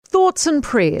Thoughts and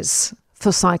prayers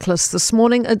for cyclists this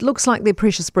morning. It looks like their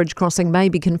precious bridge crossing may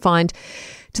be confined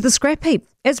to the scrap heap.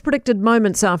 As predicted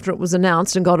moments after it was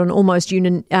announced and got an almost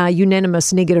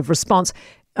unanimous negative response,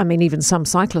 I mean, even some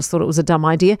cyclists thought it was a dumb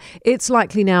idea, it's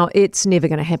likely now it's never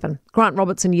going to happen. Grant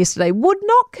Robertson yesterday would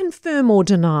not confirm or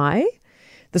deny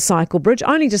the cycle bridge,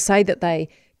 only to say that they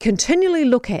continually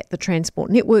look at the transport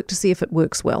network to see if it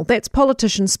works well. That's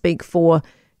politician speak for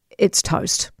it's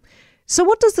toast. So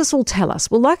what does this all tell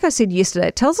us? Well, like I said yesterday,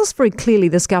 it tells us very clearly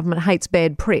this government hates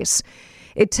bad press.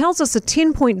 It tells us a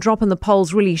 10-point drop in the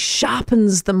polls really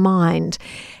sharpens the mind.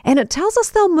 And it tells us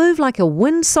they'll move like a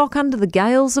windsock under the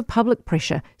gales of public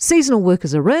pressure. Seasonal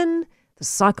workers are in, the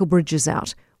cycle bridge is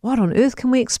out. What on earth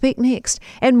can we expect next?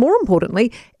 And more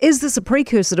importantly, is this a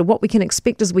precursor to what we can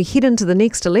expect as we head into the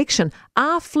next election?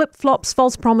 Are flip-flops,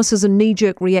 false promises and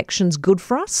knee-jerk reactions good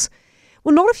for us?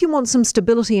 Well, not if you want some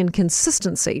stability and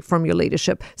consistency from your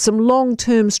leadership, some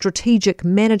long-term strategic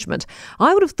management.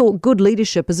 I would have thought good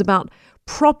leadership is about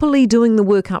properly doing the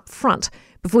work up front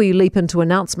before you leap into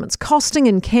announcements, costing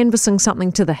and canvassing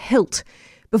something to the hilt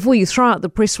before you throw out the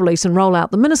press release and roll out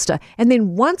the minister. And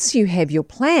then once you have your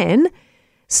plan,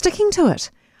 sticking to it.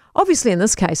 Obviously, in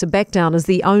this case, a back down is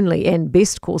the only and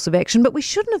best course of action, but we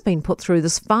shouldn't have been put through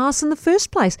this farce in the first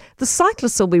place. The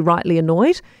cyclists will be rightly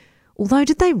annoyed. Although,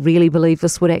 did they really believe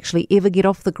this would actually ever get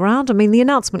off the ground? I mean, the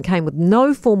announcement came with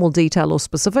no formal detail or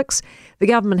specifics. The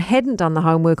government hadn't done the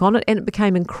homework on it, and it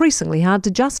became increasingly hard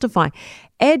to justify.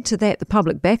 Add to that the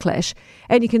public backlash,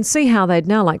 and you can see how they'd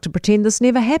now like to pretend this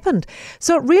never happened.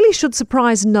 So it really should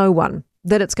surprise no one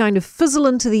that it's going to fizzle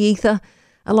into the ether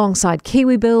alongside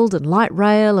KiwiBuild and Light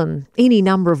Rail and any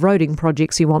number of roading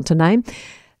projects you want to name.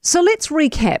 So let's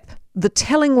recap the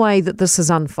telling way that this has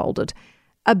unfolded.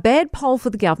 A bad poll for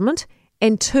the government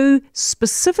and two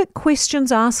specific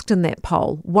questions asked in that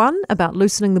poll. One, about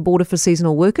loosening the border for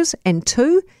seasonal workers, and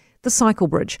two, the cycle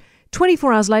bridge.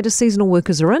 24 hours later, seasonal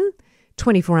workers are in.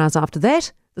 24 hours after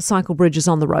that, the cycle bridge is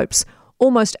on the ropes.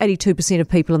 Almost 82% of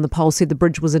people in the poll said the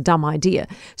bridge was a dumb idea.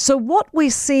 So what we're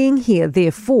seeing here,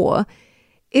 therefore,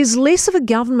 is less of a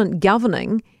government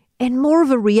governing and more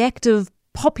of a reactive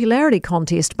popularity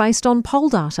contest based on poll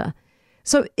data.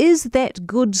 So is that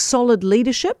good, solid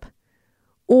leadership?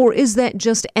 Or is that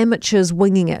just amateurs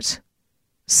winging it?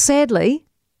 Sadly,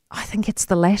 I think it's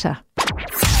the latter.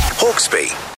 Hawkesby.